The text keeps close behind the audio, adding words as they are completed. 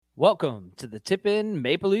Welcome to the Tip In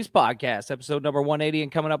Maple Leafs podcast, episode number 180.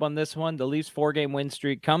 And coming up on this one, the Leafs 4-game win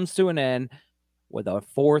streak comes to an end with a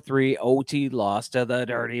 4-3 OT loss to the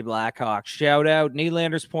dirty Blackhawks. Shout out,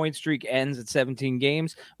 Nylander's point streak ends at 17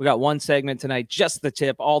 games. We got one segment tonight, just the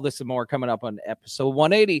tip. All this and more coming up on episode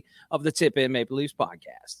 180 of the Tip In Maple Leafs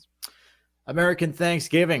podcast. American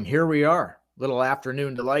Thanksgiving, here we are. Little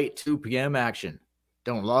afternoon delight, 2 p.m. action.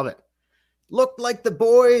 Don't love it. Looked like the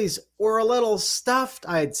boys were a little stuffed,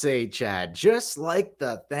 I'd say, Chad. Just like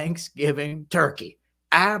the Thanksgiving turkey.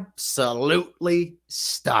 Absolutely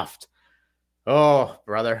stuffed. Oh,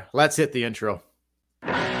 brother, let's hit the intro.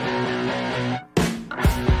 Tavares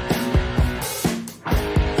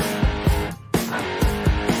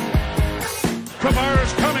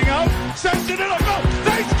coming out, sends it in a goal.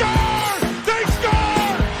 They score! They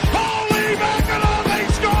score! Holy mackerel, they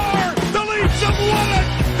score! The Leafs have won it!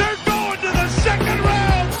 They're going to the second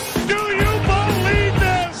round! Do you believe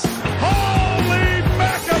this? Holy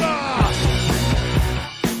mackerel!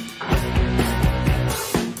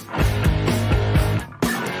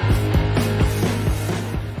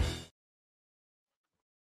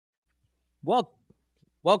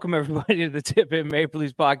 Welcome everybody to the Tip In Maple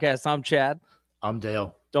Leafs podcast. I'm Chad. I'm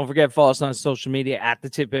Dale. Don't forget to follow us on social media at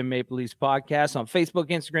the Tip In Maple Leafs podcast, on Facebook,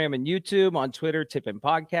 Instagram, and YouTube, on Twitter, Tip In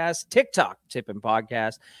Podcast, TikTok, Tip In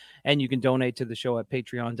Podcast, and you can donate to the show at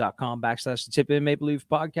patreon.com/the Tip In Maple Leafs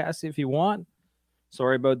podcast if you want.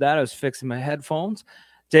 Sorry about that. I was fixing my headphones.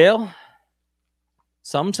 Dale,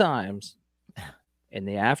 sometimes in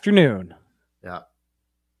the afternoon, a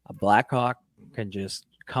Blackhawk can just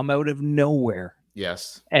come out of nowhere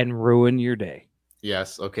and ruin your day.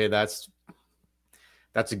 Yes. Okay. That's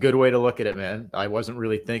a good way to look at it, man. I wasn't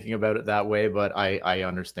really thinking about it that way, but I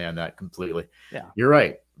understand that completely. Yeah, you're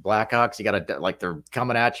right. Blackhawks, you got to, like, they're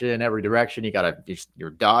coming at you in every direction. You're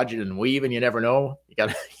dodging and weaving. You never know. You got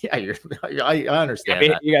to, I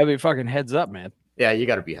understand that. You got to be fucking heads up, man. Yeah, you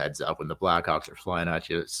got to be heads up when the Blackhawks are flying at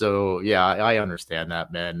you. So, yeah, I understand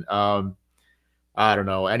that, man. I don't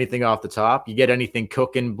know. Anything off the top? You get anything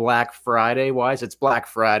cooking Black Friday wise? It's Black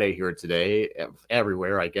Friday here today,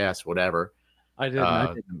 everywhere, I guess, whatever. I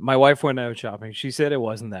didn't. My wife went out shopping. She said it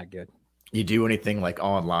wasn't that good. You do anything like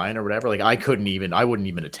online or whatever? Like I wouldn't even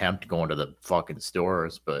attempt going to the fucking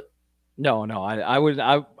stores, but no, I wouldn't.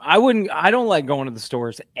 I don't like going to the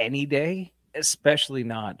stores any day, especially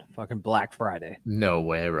not fucking Black Friday. No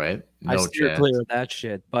way, right? No I steer chance. clear of that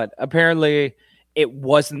shit. But apparently it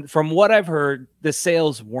wasn't, from what I've heard, the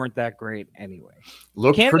sales weren't that great anyway.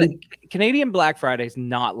 Canadian Black Friday is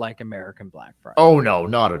not like American Black Friday. Oh, no,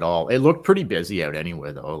 not at all. It looked pretty busy out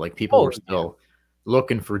anyway, though. Like people were still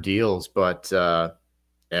looking for deals. But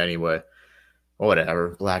anyway,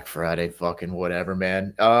 whatever. Black Friday, fucking whatever,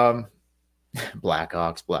 man.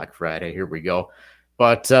 Blackhawks, Black Friday. Here we go.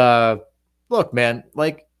 But look, man,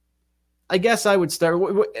 like, I guess I would start.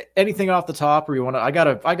 Anything off the top, or you want to? I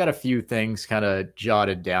got a few things kind of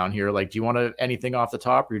jotted down here. Like, do you want to anything off the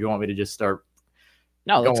top, or do you want me to just start?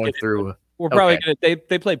 No, going through. We're probably gonna. They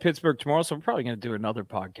play Pittsburgh tomorrow, so we're probably gonna do another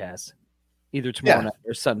podcast, either tomorrow night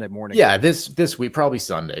or Sunday morning. Yeah, this week, probably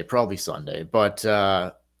Sunday. But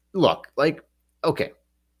look, like, okay,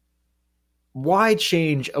 why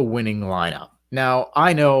change a winning lineup? Now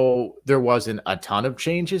I know there wasn't a ton of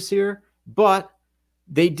changes here, but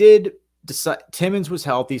they did. Timmins was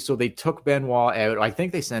healthy, so they took Benoit out. I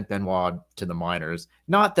think they sent Benoit to the minors.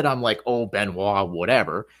 Not that I'm like, oh, Benoit,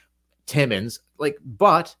 whatever. Timmins, like,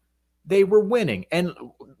 but they were winning. And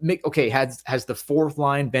okay, has the fourth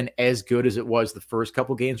line been as good as it was the first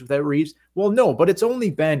couple games without Reeves? Well, no, but it's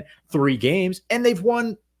only been 3 games, and they've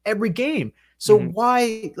won every game. So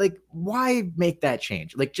why make that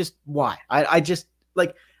change? Like, just why? I just,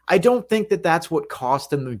 like, I don't think that's what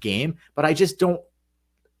cost them the game, but I just don't.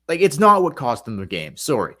 Like, it's not what cost them the game.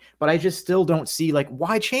 Sorry. But I just still don't see, like,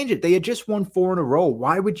 why change it? They had just won 4 in a row.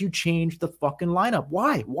 Why would you change the fucking lineup?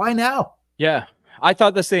 Why? Why now? Yeah. I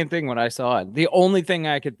thought the same thing when I saw it. The only thing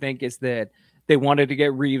I could think is that they wanted to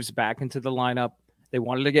get Reeves back into the lineup. They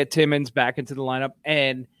wanted to get Timmins back into the lineup.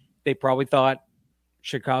 And they probably thought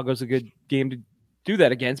Chicago's a good game to do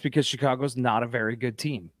that against because Chicago's not a very good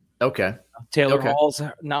team. Okay. Taylor Hall's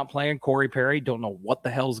not playing. Corey Perry. Don't know what the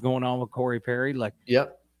hell's going on with Corey Perry. Like,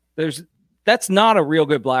 yep. That's not a real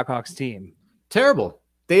good Blackhawks team. Terrible.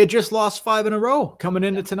 They had just lost 5 in a row coming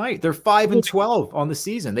into tonight. They're 5-12 on the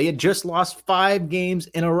season. They had just lost 5 games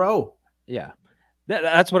in a row. Yeah.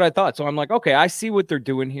 That's what I thought. So I'm like, okay, I see what they're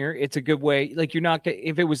doing here. It's a good way. Like, you're not,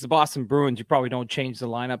 if it was the Boston Bruins, you probably don't change the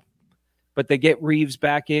lineup, but they get Reeves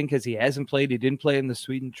back in because he hasn't played. He didn't play in the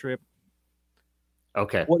Sweden trip.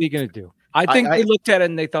 Okay. What are you going to do? I think they looked at it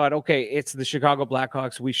and they thought, okay, it's the Chicago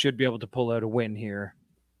Blackhawks. We should be able to pull out a win here,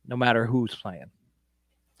 no matter who's playing.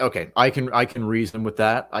 Okay, I can reason with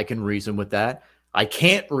that. I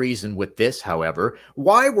can't reason with this, however.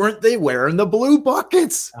 Why weren't they wearing the blue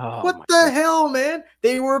buckets? What the hell, man?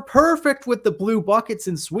 They were perfect with the blue buckets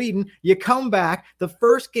in Sweden. You come back, the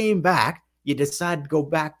first game back, you decide to go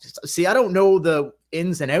back. See, I don't know the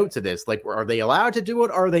ins and outs of this. Like, are they allowed to do it?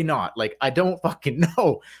 Or are they not? Like, I don't fucking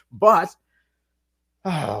know. But,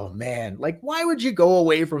 oh, man. Like, why would you go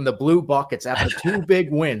away from the blue buckets after 2 big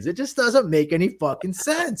wins? It just doesn't make any fucking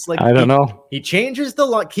sense. Like, I don't know. Keith changes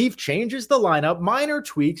the lineup, minor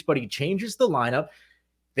tweaks, but he changes the lineup.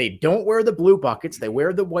 They don't wear the blue buckets. They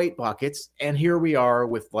wear the white buckets. And here we are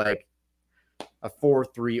with like a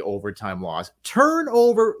 4-3 overtime loss.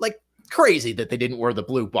 Turnover, like crazy that they didn't wear the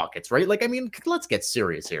blue buckets, right? Like, I mean, let's get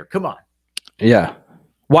serious here. Come on. Yeah.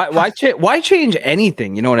 Why change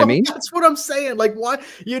anything? You know what I mean? That's what I'm saying. Like, why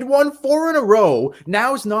you'd won 4 in a row.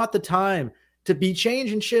 Now's not the time to be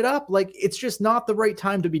changing shit up. Like, it's just not the right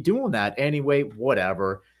time to be doing that. Anyway,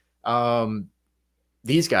 whatever.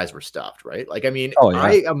 These guys were stuffed, right? Like, I mean,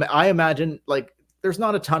 I imagine, like, there's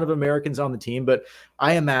not a ton of Americans on the team, but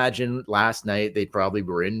I imagine last night they probably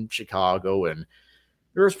were in Chicago and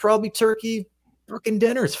there was probably turkey freaking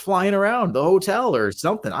dinners flying around the hotel or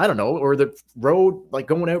something. I don't know, or the road, like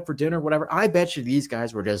going out for dinner, whatever. I bet you these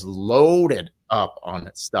guys were just loaded up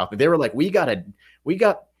on stuff. They were like, we got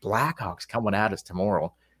Blackhawks coming at us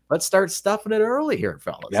tomorrow. Let's start stuffing it early here,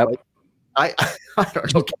 fellas. Yep. Like, I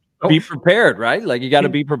don't know. Be prepared, right? Like, you got to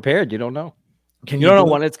be prepared. You don't know. You don't know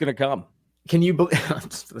when it's going to come. Can you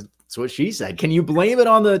that's what she said. Can you blame it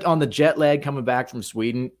on the jet lag coming back from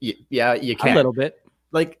Sweden? Yeah, you can. A little bit.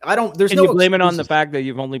 Like, I don't, there's Can no you blame excuses. it on the fact that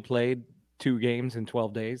you've only played 2 games in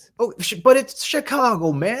 12 days? Oh, but it's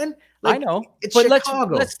Chicago, man. Like, I know. It's but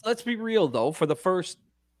Chicago. Let's be real, though. For the first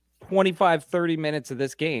 25, 30 minutes of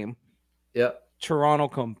this game, Toronto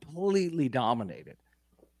completely dominated.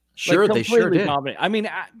 Sure, they sure did. I mean,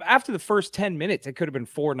 after the first 10 minutes, it could have been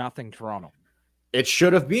 4-0 Toronto. It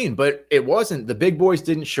should have been, but it wasn't. The big boys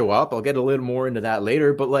didn't show up. I'll get a little more into that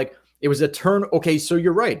later, but like, it was a turn. Okay, so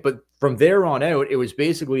you're right. But from there on out, it was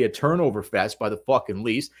basically a turnover fest by the fucking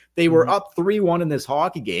Leafs. They were up 3-1 in this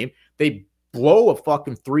hockey game. They blow a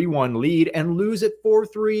fucking 3-1 lead and lose it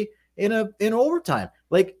 4-3 in overtime.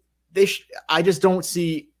 Like, I just don't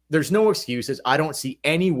see, there's no excuses. I don't see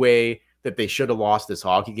any way that they should have lost this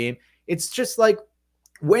hockey game. It's just like,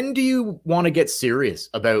 when do you want to get serious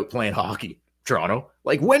about playing hockey, Toronto?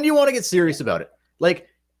 Like, when do you want to get serious about it? Like,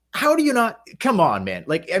 how do you not? Come on, man.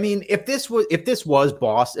 Like, I mean, if this was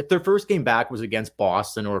Boston, if their first game back was against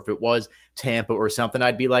Boston, or if it was Tampa or something,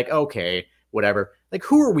 I'd be like, okay, whatever. Like,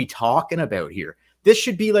 who are we talking about here? This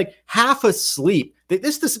should be like half asleep.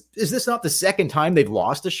 Is this not the second time they've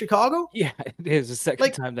lost to Chicago? Yeah, it is the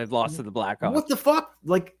second time they've lost to the Blackhawks. What the fuck?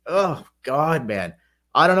 Like, oh God, man.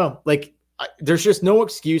 I don't know. Like, there's just no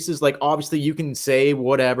excuses. Like, obviously you can say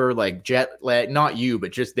whatever, like jet lag, not you,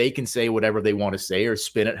 but just they can say whatever they want to say or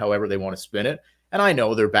spin it however they want to spin it. And I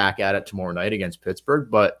know they're back at it tomorrow night against Pittsburgh,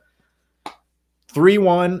 but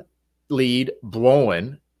 3-1 lead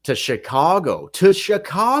blowing to Chicago.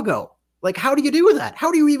 Like, how do you do that?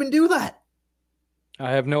 How do you even do that? I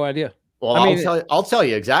have no idea. Well, I'll tell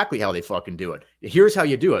you exactly how they fucking do it. Here's how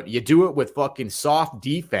you do it. You do it with fucking soft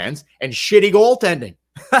defense and shitty goaltending.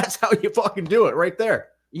 That's how you fucking do it right there.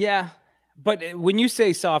 Yeah, but when you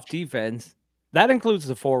say soft defense, that includes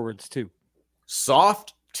the forwards too.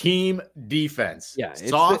 Soft team defense. Yeah,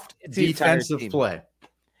 soft defensive play.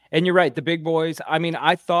 And you're right, the big boys. I mean,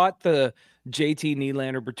 I thought the JT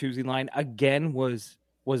Nylander Bertuzzi line again was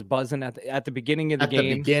buzzing at the beginning of the game. At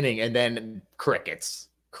the beginning, and then crickets.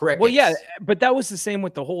 Well, yeah, but that was the same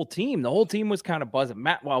with the whole team. The whole team was kind of buzzing.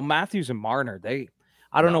 Matthews and Marner,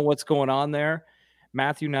 I don't know what's going on there.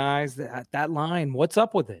 Matthew Nyes, that line, what's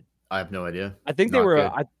up with it? I have no idea. I think they were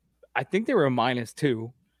a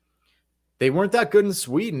 -2. They weren't that good in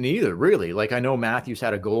Sweden either, really. Like, I know Matthews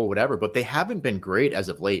had a goal, whatever, but they haven't been great as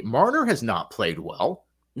of late. Marner has not played well.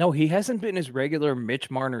 No, he hasn't been his regular Mitch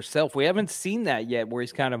Marner self. We haven't seen that yet, where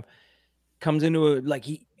he's kind of comes into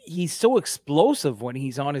he's so explosive when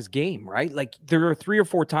he's on his game, right? Like, there are 3 or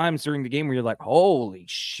 4 times during the game where you're like, holy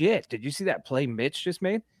shit, did you see that play Mitch just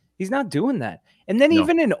made? He's not doing that. And then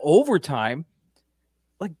even in overtime,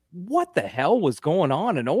 like, what the hell was going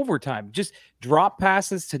on in overtime? Just drop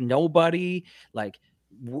passes to nobody. Like,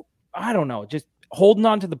 I don't know, just holding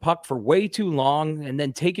on to the puck for way too long and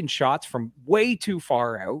then taking shots from way too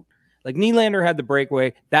far out. Like, Nylander had the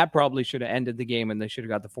breakaway. That probably should have ended the game and they should have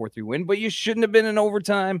got the 4-3 win, but you shouldn't have been in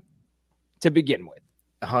overtime to begin with.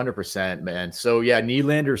 100%, man. So yeah,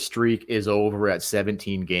 Nylander's streak is over at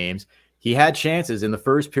 17 games. He had chances in the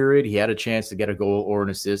first period. He had a chance to get a goal or an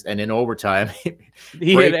assist, and in overtime,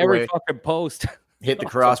 he hit every fucking post. Hit the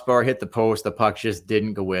crossbar, hit the post. The puck just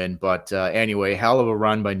didn't go in. But anyway, hell of a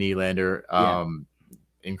run by Nylander.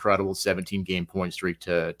 Incredible 17-game point streak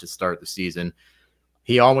to start the season.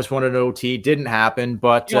 He almost won an OT. Didn't happen,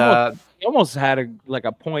 but he almost had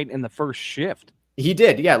a point in the first shift. He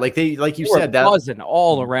did, yeah. Like you said, that wasn't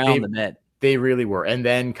all around the net. They really were, and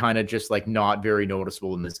then kind of just like not very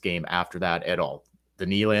noticeable in this game after that at all. The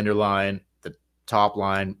Nylander line, the top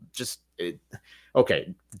line,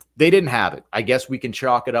 okay. They didn't have it. I guess we can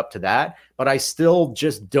chalk it up to that, but I still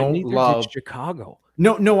just don't love Chicago.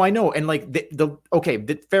 No, I know, and like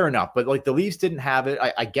fair enough, but like the Leafs didn't have it.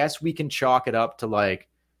 I guess we can chalk it up to like,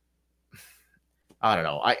 I don't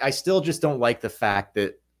know. I still just don't like the fact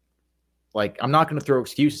that. Like, I'm not going to throw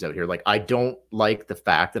excuses out here. Like, I don't like the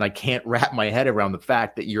fact, and I can't wrap my head around the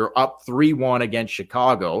fact that you're up 3-1 against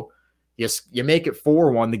Chicago. You make it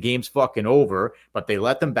 4-1, the game's fucking over, but they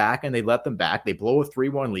let them back and they let them back. They blow a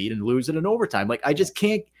 3-1 lead and lose it in overtime. Like, I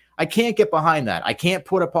can't get behind that. I can't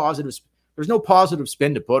put there's no positive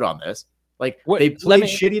spin to put on this. Like, they played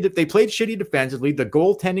shitty defensively. The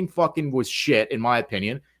goaltending fucking was shit, in my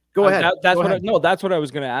opinion. Go ahead. That's what I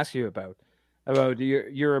was going to ask you about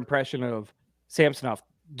your impression of Samsonov.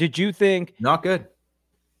 Did you think not good?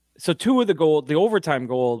 So two of the overtime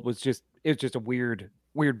goal was just a weird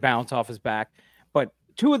bounce off his back. But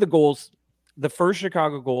two of the goals, the first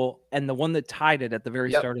Chicago goal and the one that tied it at the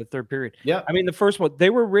very start of the third period. Yeah, I mean the first one,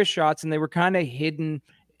 they were wrist shots and they were kind of hidden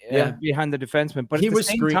behind the defenseman. But he was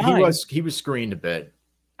screened a bit.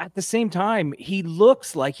 At the same time, he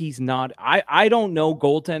looks like he's not. I don't know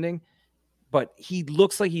goaltending. But he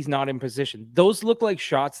looks like he's not in position. Those look like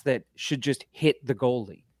shots that should just hit the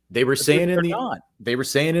goalie. They were saying in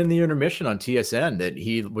the intermission on TSN that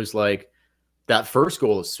he was like that first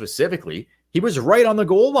goal specifically. He was right on the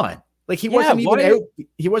goal line. Like he wasn't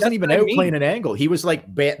even out playing an angle. He was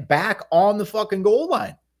like back on the fucking goal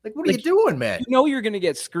line. Like, what are you doing, man? You know you're going to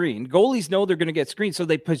get screened. Goalies know they're going to get screened, so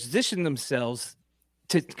they position themselves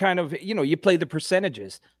to kind of you play the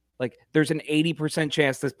percentages. Like, there's an 80%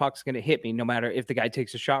 chance this puck's going to hit me no matter if the guy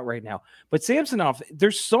takes a shot right now. But Samsonov,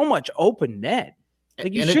 there's so much open net.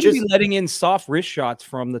 Like, you shouldn't be letting in soft wrist shots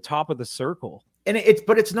from the top of the circle. And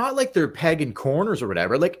it's not like they're pegging corners or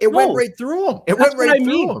whatever. Like, it went right through them. It went right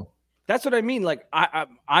through them. That's what I mean. Like,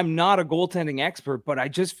 I'm not a goaltending expert, but I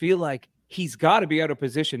just feel like he's got to be out of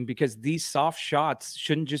position because these soft shots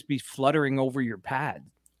shouldn't just be fluttering over your pad.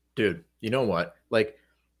 Dude, you know what? Like,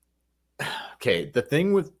 okay, the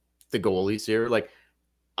thing with the goalies here, like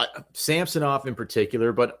Samsonov in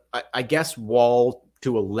particular, but I guess Wall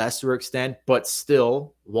to a lesser extent, but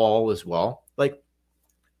still Wall as well. Like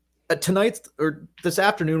this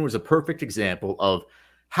afternoon was a perfect example of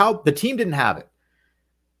how the team didn't have it.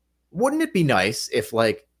 Wouldn't it be nice if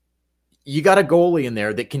like you got a goalie in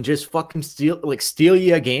there that can just fucking steal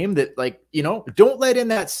you a game that don't let in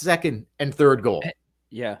that second and third goal.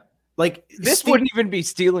 Yeah. Like this wouldn't even be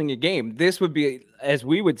stealing a game. This would be, as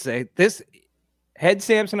we would say, this had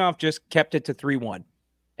Samsonov just kept it to 3-1,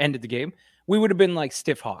 ended the game, we would have been like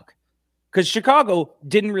stiff hog because Chicago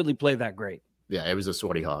didn't really play that great. Yeah, it was a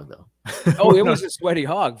sweaty hog though. It was a sweaty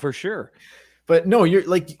hog for sure. But no, you're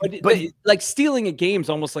like, but like stealing a game's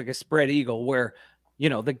almost like a spread eagle where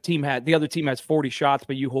the other team has 40 shots,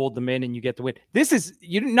 but you hold them in and you get the win.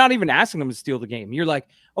 You're not even asking them to steal the game. You're like,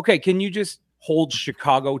 okay, can you just hold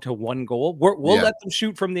Chicago to one goal? We'll let them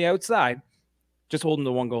shoot from the outside. Just hold them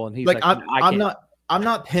to one goal. And he's like, I'm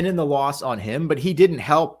not pinning the loss on him, but he didn't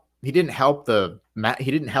help. He didn't help the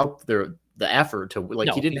effort to like.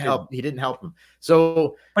 No, he didn't help him.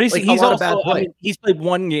 So, but he's also bad play. I mean, he's played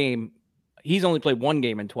one game. He's only played one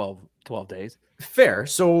game in 12 days. Fair.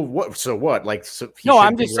 So what? Like,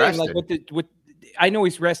 I'm just saying, like, with I know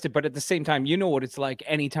he's rested, but at the same time, you know what it's like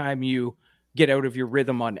anytime you get out of your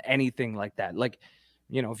rhythm on anything like that. Like,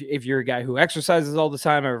 if you're a guy who exercises all the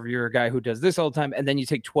time, or if you're a guy who does this all the time, and then you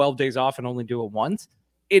take 12 days off and only do it once,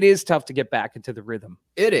 it is tough to get back into the rhythm.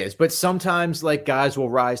 It is, but sometimes like guys will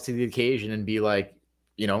rise to the occasion and be like,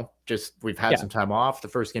 we've had some time off, the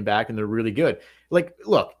first game back, and they're really good. Like,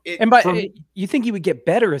 look, you think he would get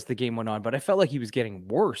better as the game went on, but I felt like he was getting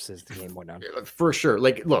worse as the game went on. For sure.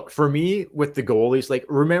 Like, look, for me with the goalies, like,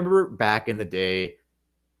 remember back in the day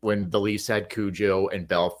when the Leafs had Cujo and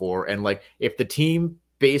Belfour, and like, if the team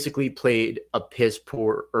basically played a piss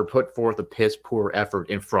poor or put forth a piss poor effort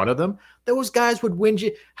in front of them, those guys would win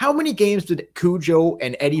you. How many games did Cujo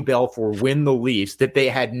and Eddie Belfour win the Leafs that they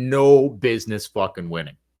had no business fucking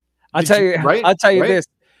winning? I'll tell you Right? this.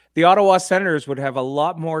 The Ottawa Senators would have a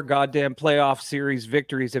lot more goddamn playoff series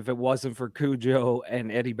victories if it wasn't for Cujo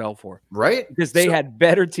and Eddie Belfour. Right? Because they had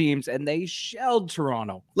better teams and they shelled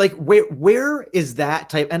Toronto. Like, where is that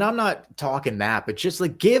type? And I'm not talking that, but just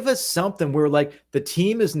like give us something where like the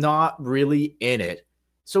team is not really in it.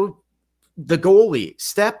 So the goalie,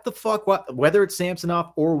 step the fuck up, whether it's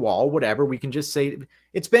Samsonov or Wall, whatever, we can just say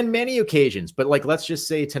it's been many occasions, but like, let's just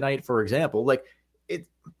say tonight, for example, like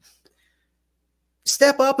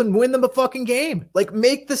step up and win them a fucking game. Like,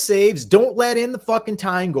 make the saves, don't let in the fucking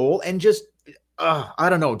tying goal, and just I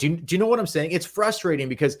don't know. Do you know what I'm saying? It's frustrating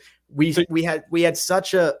because we had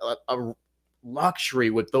such a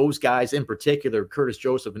luxury with those guys in particular, Curtis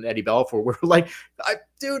Joseph and Eddie Belfour. We're like,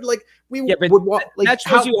 dude, like that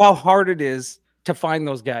shows you how hard it is to find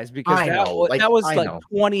those guys because that was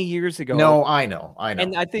 20 years ago. No, I know.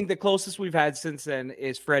 And I think the closest we've had since then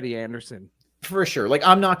is Freddie Anderson. For sure. Like,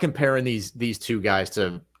 I'm not comparing these two guys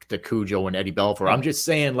to Cujo and Eddie Belfour. I'm just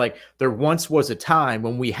saying, like, there once was a time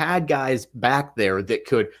when we had guys back there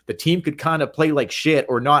that the team could kind of play like shit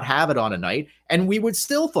or not have it on a night, and we would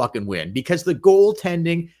still fucking win because the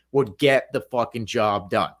goaltending would get the fucking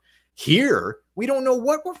job done. Here, we don't know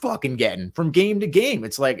what we're fucking getting from game to game.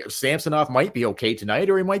 It's like Samsonov might be okay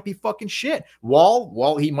tonight or he might be fucking shit.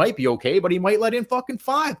 Wall, he might be okay, but he might let in fucking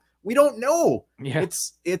 5. We don't know. Yeah.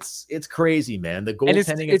 It's crazy, man. The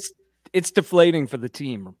goaltending it's deflating for the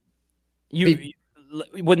team.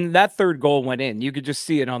 When that third goal went in, you could just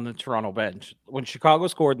see it on the Toronto bench. When Chicago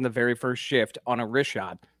scored in the very first shift on a wrist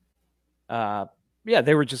shot,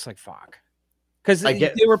 they were just like, fuck. Because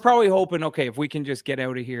they were probably hoping, okay, if we can just get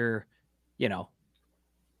out of here,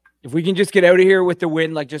 if we can just get out of here with the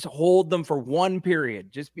win, like just hold them for one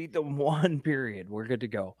period, just beat them one period, we're good to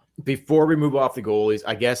go. Before we move off the goalies,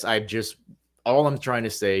 I guess all I'm trying to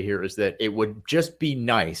say here is that it would just be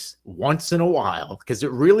nice once in a while, because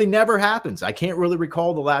it really never happens. I can't really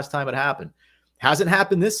recall the last time it happened. Hasn't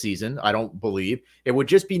happened this season, I don't believe. It would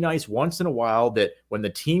just be nice once in a while that when the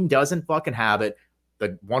team doesn't fucking have it,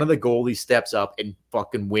 one of the goalies steps up and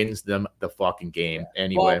fucking wins them the fucking game.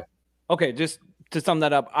 Anyway. Well, okay, just to sum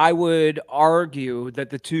that up, I would argue that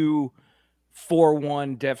the two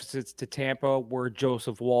 4-1 deficits to Tampa where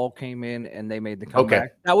Joseph Wall came in and they made the comeback.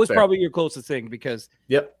 Okay, that was fair. Probably your closest thing because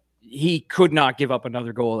he could not give up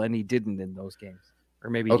another goal and he didn't in those games. Or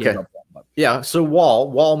maybe he gave up one. Yeah, so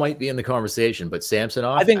Wall might be in the conversation, but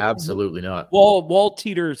Samsonov, I think absolutely not. Wall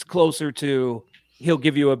teeters closer to he'll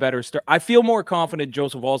give you a better start. I feel more confident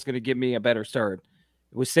Joseph Wall's going to give me a better start.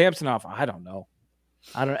 With Samsonov, I don't know.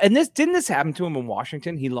 And didn't this happen to him in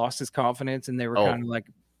Washington? He lost his confidence and they were kind of like,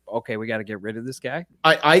 okay, we got to get rid of this guy.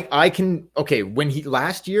 When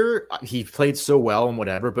last year he played so well and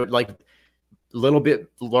whatever, but like a little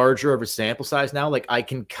bit larger of a sample size now, like I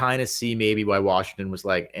can kind of see maybe why Washington was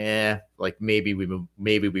like, maybe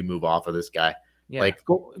we move off of this guy. Yeah. Like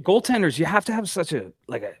goaltenders, you have to have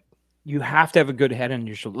you have to have a good head on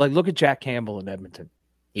your shoulder. Like look at Jack Campbell in Edmonton.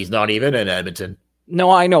 He's not even in Edmonton. No,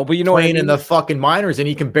 I know, but you know, playing in the fucking minors, and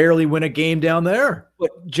he can barely win a game down there.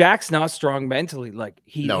 But Jack's not strong mentally. Like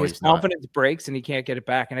his confidence breaks, and he can't get it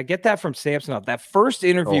back. And I get that from Samsonov. That first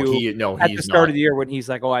interview at the start of the year when he's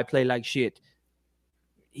like, "Oh, I play like shit."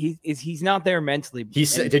 He's not there mentally.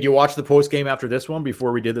 Did you watch the post game after this one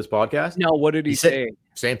before we did this podcast? No. What did he say?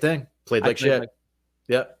 Same thing. Played like shit.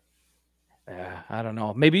 I don't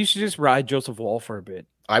know. Maybe you should just ride Joseph Wall for a bit.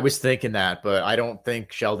 I was thinking that, but I don't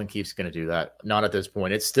think Sheldon Keefe's going to do that. Not at this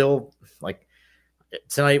point. It's still like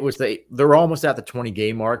tonight they're almost at the 20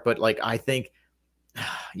 game mark, but like I think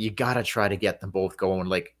you got to try to get them both going.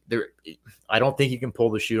 Like I don't think you can pull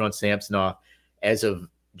the shoot on Samsonov as of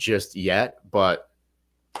just yet, but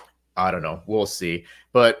I don't know. We'll see.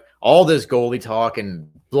 But all this goalie talk and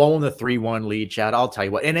blowing the 3-1 lead, Chad, I'll tell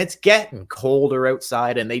you what, and it's getting colder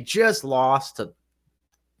outside, and they just lost to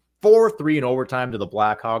 4-3 in overtime to the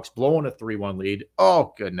Blackhawks, blowing a 3-1 lead.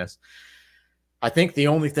 Oh, goodness. I think the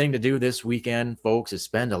only thing to do this weekend, folks, is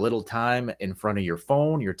spend a little time in front of your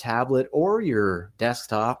phone, your tablet, or your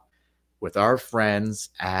desktop with our friends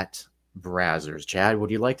at Brazzers. Chad,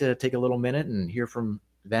 would you like to take a little minute and hear from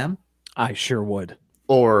them? I sure would.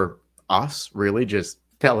 Or us, really, just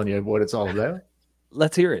telling you what it's all about?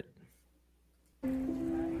 Let's hear it.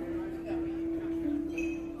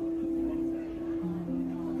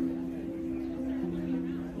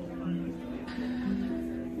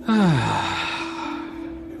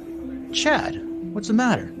 Chad, what's the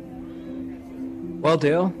matter? Well,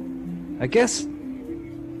 Dale, I guess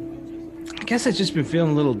I've just been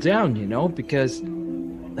feeling a little down, because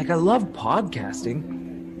I love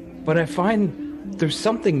podcasting, but I find there's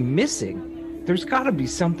something missing. There's got to be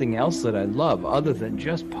something else that I love other than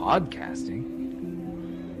just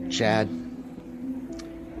podcasting. Chad,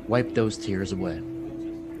 wipe those tears away.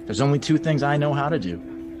 There's only 2 things I know how to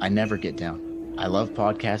do. I never get down. I love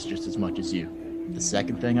podcasts just as much as you. The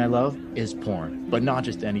second thing I love is porn, but not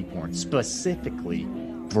just any porn, specifically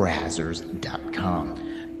Brazzers.com.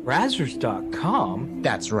 Brazzers.com?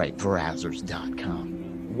 That's right,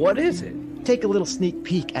 Brazzers.com. What is it? Take a little sneak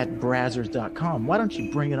peek at Brazzers.com. Why don't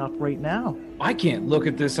you bring it up right now? I can't look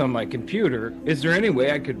at this on my computer. Is there any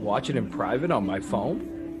way I could watch it in private on my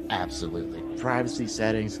phone? Absolutely. Privacy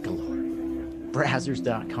settings galore.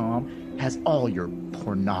 Brazzers.com has all your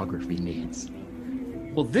pornography needs.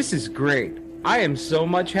 Well, this is great. I am so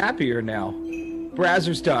much happier now.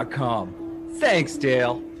 Brazzers.com. Thanks,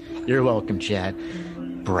 Dale. You're welcome, Chad.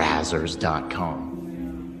 Brazzers.com.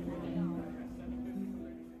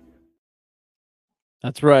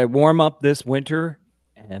 That's right. Warm up this winter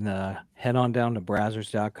and head on down to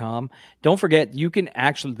Brazzers.com. Don't forget, you can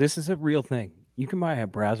actually, this is a real thing. You can buy a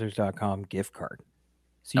Brazzers.com gift card.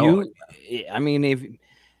 So I mean, if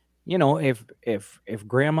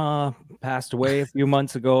grandma passed away a few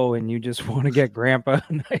months ago and you just want to get grandpa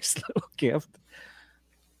a nice little gift,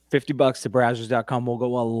 $50 to Brazzers.com will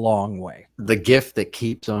go a long way. The gift that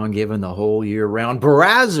keeps on giving the whole year round.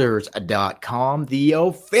 Brazzers.com, the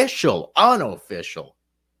unofficial.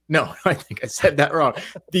 No, I think I said that wrong.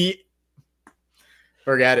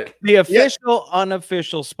 Forget it. The official,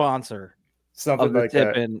 unofficial sponsor. Something of the like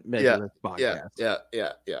Tip that. and Midwest podcast. Yeah.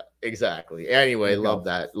 Exactly. Anyway, love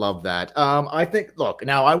that. I think, look,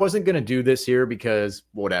 now I wasn't going to do this here because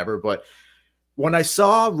whatever, but when I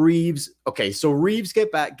saw Reeves, okay, so Reeves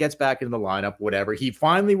gets back into the lineup, whatever. He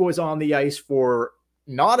finally was on the ice for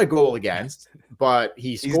not a goal against, but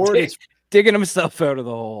he scored. Digging himself out of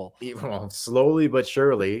the hole. Well, slowly but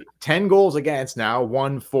surely. 10 goals against now,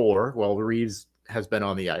 1-4. Well, Reeves has been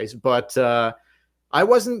on the ice, but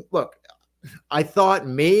I thought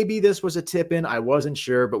maybe this was a tip in. I wasn't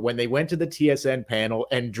sure, but when they went to the TSN panel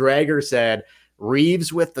and Drager said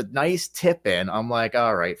Reeves with the nice tip in, I'm like,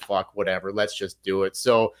 all right, fuck, whatever. Let's just do it.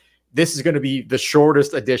 So this is going to be the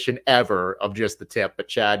shortest edition ever of just the tip. But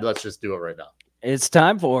Chad, let's just do it right now. It's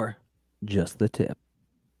time for Just the Tip.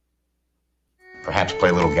 Perhaps play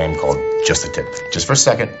a little game called Just the Tip. Just for a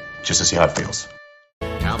second, just to see how it feels.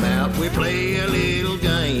 How about we play a little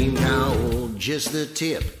game called Just the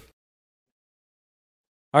Tip?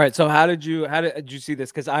 All right. So how did you see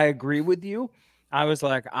this? Because I agree with you. I was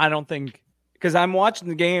like, I don't think, because I'm watching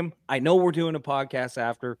the game. I know we're doing a podcast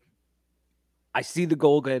after. I see the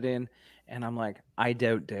goal get in, and I'm like, I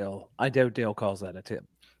doubt Dale calls that a tip.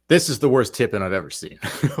 This is the worst tip-in I've ever seen.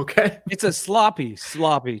 Okay. It's a sloppy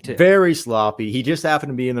tip. Very sloppy. He just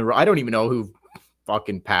happened to be in the, I don't even know who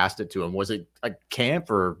fucking passed it to him. Was it a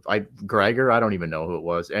Camp or Gregor? I don't even know who it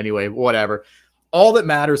was. Anyway, whatever. All that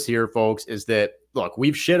matters here, folks, is that, look,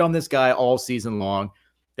 we've shit on this guy all season long.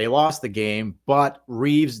 They lost the game, but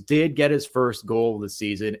Reeves did get his first goal of the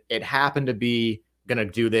season. It happened to be, going to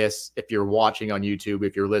do this if you're watching on YouTube,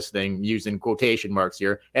 if you're listening, using quotation marks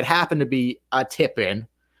here. It happened to be a tip-in,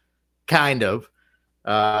 kind of.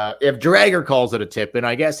 If Drager calls it a tip-in,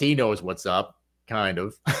 I guess he knows what's up, kind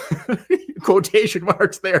of. Quotation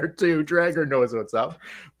marks there, too. Drager knows what's up.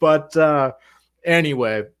 But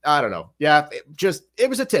anyway, I don't know. Yeah, it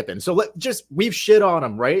was a tip-in. So we've shit on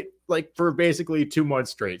him, right? Like for basically 2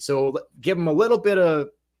 months straight. So give him a little bit of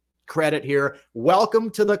credit here. Welcome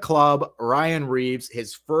to the club, Ryan Reeves.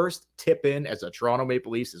 His first tip-in as a Toronto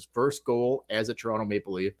Maple Leaf, his first goal as a Toronto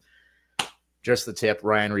Maple Leaf. Just the tip,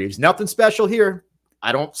 Ryan Reeves. Nothing special here.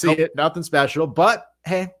 I don't see it. Nothing special. But,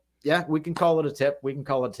 hey, yeah, we can call it a tip. We can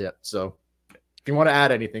call it a tip. So if you want to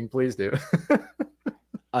add anything, please do.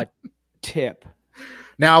 A tip.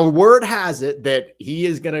 Now, word has it that he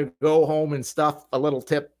is going to go home and stuff a little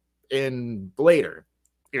tip in later.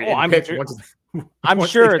 Oh, I'm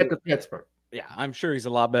sure. Pittsburgh. Yeah, I'm sure he's a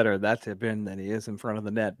lot better at that tip in than he is in front of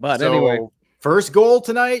the net. But anyway, first goal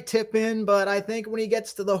tonight, tip in. But I think when he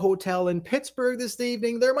gets to the hotel in Pittsburgh this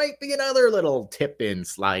evening, there might be another little tip in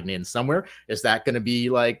sliding in somewhere. Is that going to be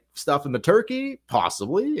like stuff in the turkey?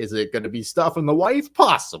 Possibly. Is it going to be stuff in the wife?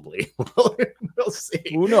 Possibly. We'll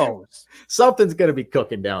see. Who knows? Something's going to be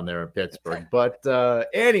cooking down there in Pittsburgh. But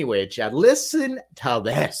anyway, Chad, listen to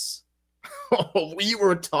this. We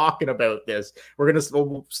were talking about this.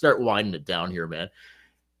 We'll start winding it down here, man.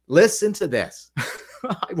 Listen to this.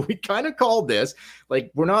 We kind of called this,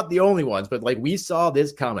 like, we're not the only ones, but like we saw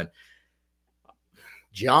this coming.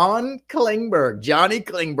 Johnny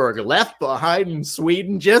Klingberg left behind in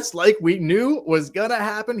Sweden, just like we knew was going to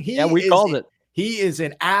happen. We called it. He is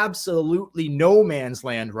in absolutely no man's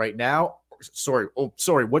land right now. sorry.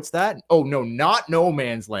 What's that? Oh, no, not no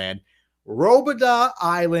man's land. Robidas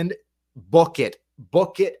Island. Book it.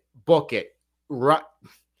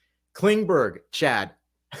 Klingberg, Chad.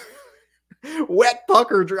 Wet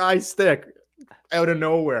puck or dry stick out of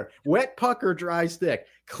nowhere. Wet puck or dry stick.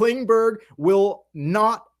 Klingberg will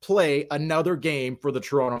not play another game for the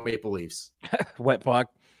Toronto Maple Leafs. Wet puck,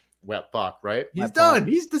 right? He's Wet done.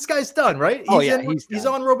 puck. This guy's done, right? He's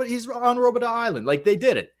on Robidas Island. Like they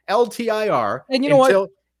did it. LTIR. And you know what?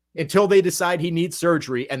 Until they decide he needs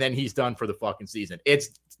surgery, and then he's done for the fucking season. It's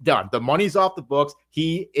done. The money's off the books.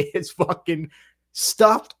 He is fucking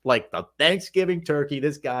stuffed like the Thanksgiving turkey.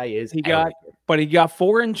 This guy is. He got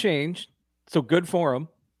 4 and change, so good for him.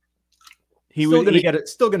 Still gonna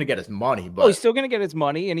get his money, but he's still gonna get his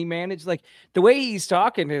money, and he managed like the way he's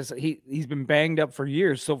talking is he's been banged up for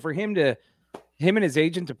years. So for him and his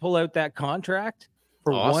agent to pull out that contract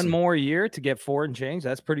for one more year to get 4 and change,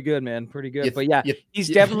 that's pretty good, man. Pretty good. He's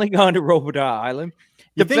definitely gone to Robidas Island.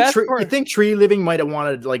 You think Tree Living might have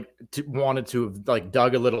wanted to have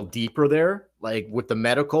dug a little deeper there, like with the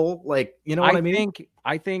medical, like you know what I mean?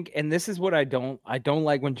 I think, and this is what I don't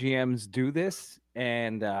like when GMs do this.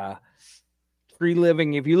 And Tree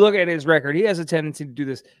Living, if you look at his record, he has a tendency to do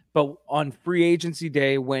this. But on free agency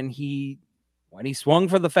day, when he swung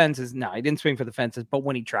for the fences, no, he didn't swing for the fences, but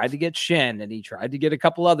when he tried to get Shen and he tried to get a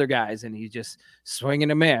couple other guys and he just swing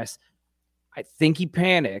and a miss, I think he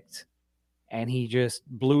panicked and he just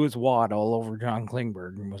blew his wad all over John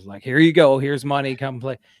Klingberg and was like, here you go. Here's money. Come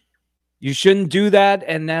play. You shouldn't do that.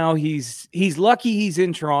 And now he's lucky he's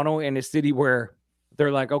in Toronto, in a city where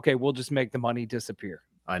they're like, okay, we'll just make the money disappear.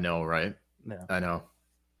 I know, right? Yeah. I know.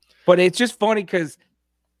 But it's just funny because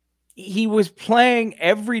he was playing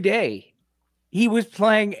every day. He was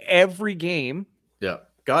playing every game. Yeah.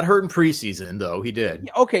 Got hurt in preseason, though. He did.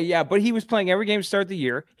 Okay, yeah, but he was playing every game to start the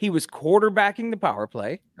year. He was quarterbacking the power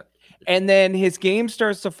play. And then his game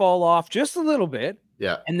starts to fall off just a little bit.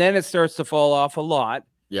 Yeah. And then it starts to fall off a lot.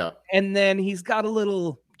 Yeah. And then he's got a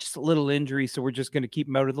little injury, so we're just going to keep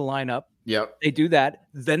him out of the lineup. Yep. They do that.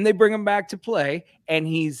 Then they bring him back to play, and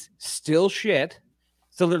he's still shit.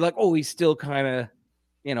 So they're like, oh, he's still kind of,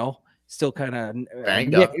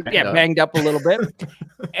 banged up. Banged up a little bit.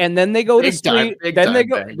 And then they go to Sweden. Then they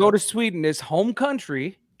go to Sweden, his home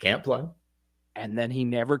country. Can't play. And then he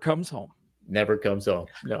never comes home. Never comes home.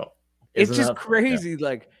 No. It's just crazy. Yeah.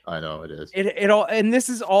 Like I know it is. It all, and this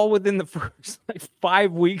is all within the first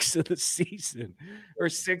 5 weeks of the season or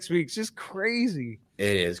 6 weeks. Just crazy.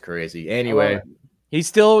 It is crazy. Anyway, he's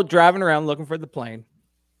still driving around looking for the plane.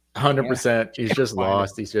 100%. He's just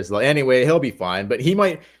lost. He's just lost. Anyway, he'll be fine. But he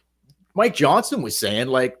might. Mike Johnson was saying,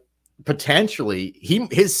 like, potentially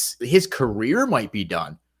his career might be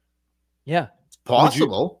done. Yeah, it's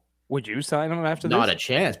possible. Would you sign him after this? Not a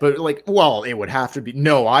chance. But it would have to be.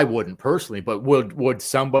 No, I wouldn't personally. But would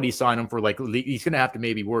somebody sign him for he's going to have to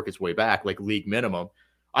maybe work his way back, like league minimum.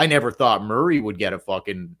 I never thought Murray would get a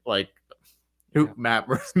fucking Matt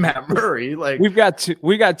Murray. Like we got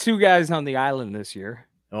two guys on the island this year.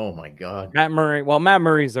 Oh my God, Matt Murray. Well, Matt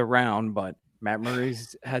Murray's around, but Matt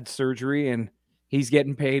Murray's had surgery and he's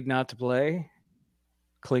getting paid not to play.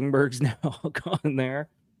 Klingberg's now gone there.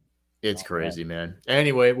 It's crazy, man.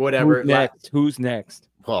 Anyway, whatever. Who's next?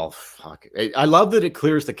 Well, fuck. I love that it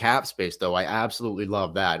clears the cap space, though. I absolutely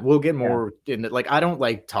love that. We'll get more in it. I don't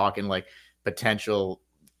like talking potential.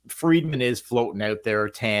 Friedman is floating out there,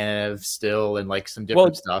 Tanev still, and some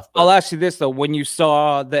different stuff. But I'll ask you this though: when you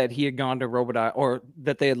saw that he had gone to Robidas or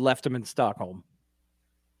that they had left him in Stockholm,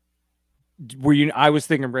 I was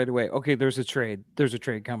thinking right away, okay, there's a trade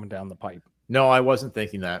coming down the pipe. No, I wasn't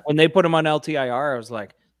thinking that. When they put him on LTIR, I was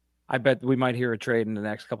like, I bet we might hear a trade in the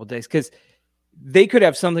next couple of days because they could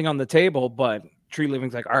have something on the table, but Tree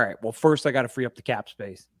Living's like, all right, well, first I got to free up the cap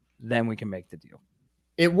space, then we can make the deal.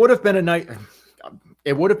 It would have been a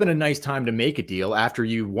nice time to make a deal after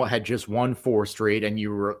you had just won 4 straight and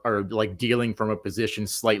you are dealing from a position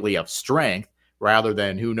slightly of strength, rather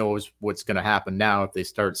than who knows what's going to happen now if they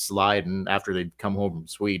start sliding after they come home from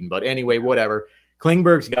Sweden. But anyway, whatever.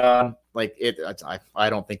 Klingberg's gone. I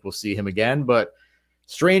don't think we'll see him again, but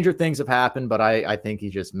stranger things have happened, but I think he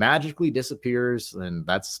just magically disappears, and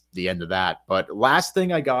that's the end of that. But last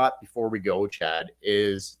thing I got before we go, Chad,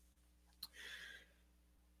 is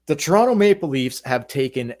the Toronto Maple Leafs have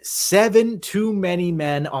taken 7 too many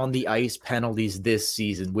men on the ice penalties this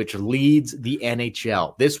season, which leads the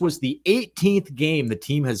NHL. This was the 18th game the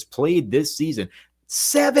team has played this season.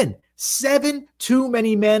 7 too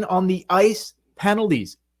many men on the ice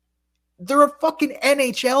penalties. They're a fucking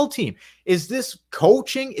NHL team. Is this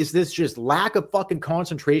coaching? Is this just lack of fucking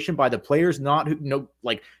concentration by the players, not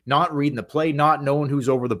reading the play, not knowing who's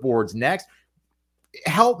over the boards next?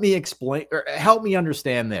 Help me explain or help me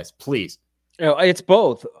understand this, please. It's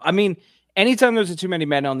both. I mean, anytime there's a too many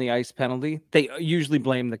men on the ice penalty, they usually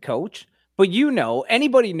blame the coach. But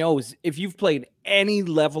anybody knows if you've played any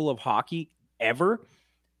level of hockey ever,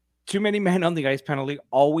 too many men on the ice penalty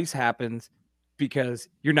always happens because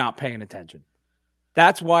you're not paying attention.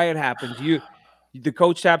 That's why it happens. The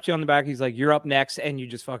coach taps you on the back. He's like, you're up next. And you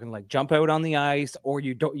just fucking like jump out on the ice, or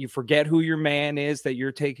you forget who your man is that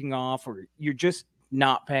you're taking off, or you're just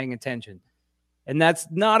not paying attention. And that's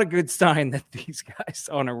not a good sign that these guys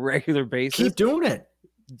on a regular basis keep doing it.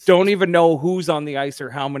 Don't even know who's on the ice or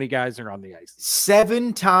how many guys are on the ice.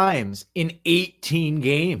 7 times in 18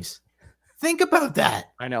 games. Think about that.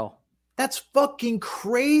 I know. That's fucking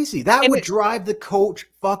crazy. That would drive the coach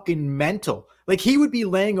fucking mental. Like, he would be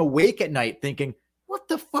laying awake at night thinking, what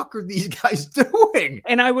the fuck are these guys doing?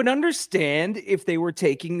 And I would understand if they were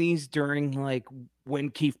taking these during like when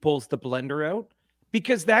Keefe pulls the blender out,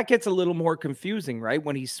 because that gets a little more confusing, right?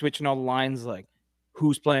 When he's switching all the lines, like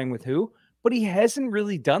who's playing with who, but he hasn't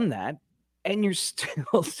really done that. And you're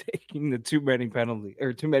still taking the too many men on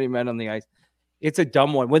the ice. It's a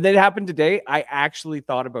dumb one. When that happened today, I actually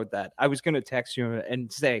thought about that. I was going to text you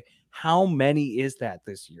and say, how many is that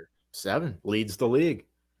this year? 7 leads the league.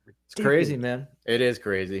 It's crazy, man. It is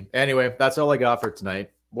crazy. Anyway, that's all I got for tonight.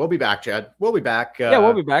 We'll be back, Chad. We'll be back.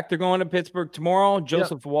 We'll be back. They're going to Pittsburgh tomorrow.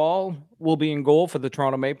 Joseph Wall will be in goal for the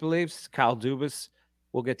Toronto Maple Leafs. Kyle Dubas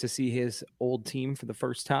will get to see his old team for the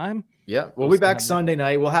first time. Yeah, we'll be back Sunday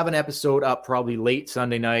night. We'll have an episode up probably late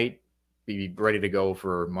Sunday night. Be ready to go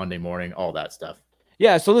for Monday morning, all that stuff.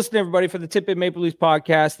 Yeah, so listen, everybody, for the Tip In Maple Leafs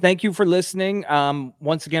podcast. Thank you for listening.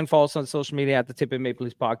 Once again, follow us on social media at the Tip In Maple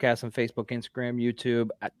Leafs podcast on Facebook, Instagram, YouTube,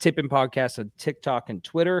 at Tip In Podcast on TikTok and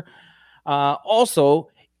Twitter. Also,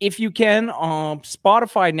 if you can,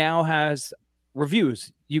 Spotify now has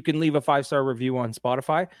reviews. You can leave a 5-star review on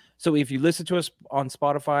Spotify. So if you listen to us on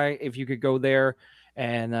Spotify, if you could go there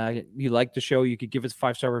and you like the show, you could give us a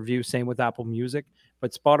 5-star review. Same with Apple Music.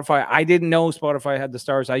 But Spotify, I didn't know Spotify had the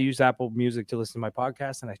stars. I use Apple Music to listen to my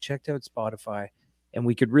podcast, and I checked out Spotify, and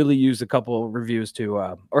we could really use a couple of reviews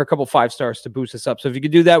or a couple 5 stars to boost us up. So if you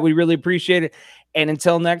could do that, we really appreciate it. And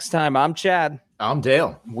until next time, I'm Chad. I'm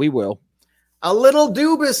Dale. We will. A little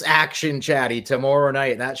Dubas action, Chatty, tomorrow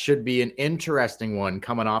night. That should be an interesting one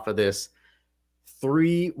coming off of this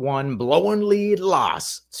 3-1 blowing lead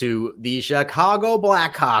loss to the Chicago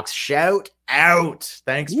Blackhawks. Shout out.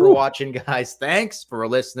 Thanks for watching, guys. Thanks for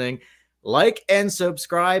listening. Like and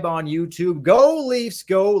subscribe on YouTube. Go Leafs,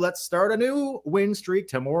 go. Let's start a new win streak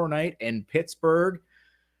tomorrow night in Pittsburgh.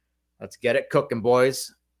 Let's get it cooking,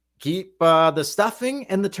 boys. Keep the stuffing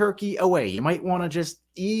and the turkey away. You might want to just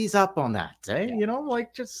ease up on that. Eh? Yeah.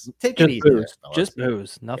 Just take it easy. Booze. Just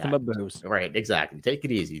booze. Nothing but booze. Right, exactly. Take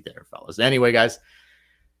it easy there, fellas. Anyway, guys,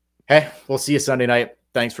 hey, we'll see you Sunday night.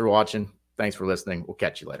 Thanks for watching. Thanks for listening. We'll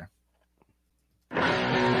catch you later.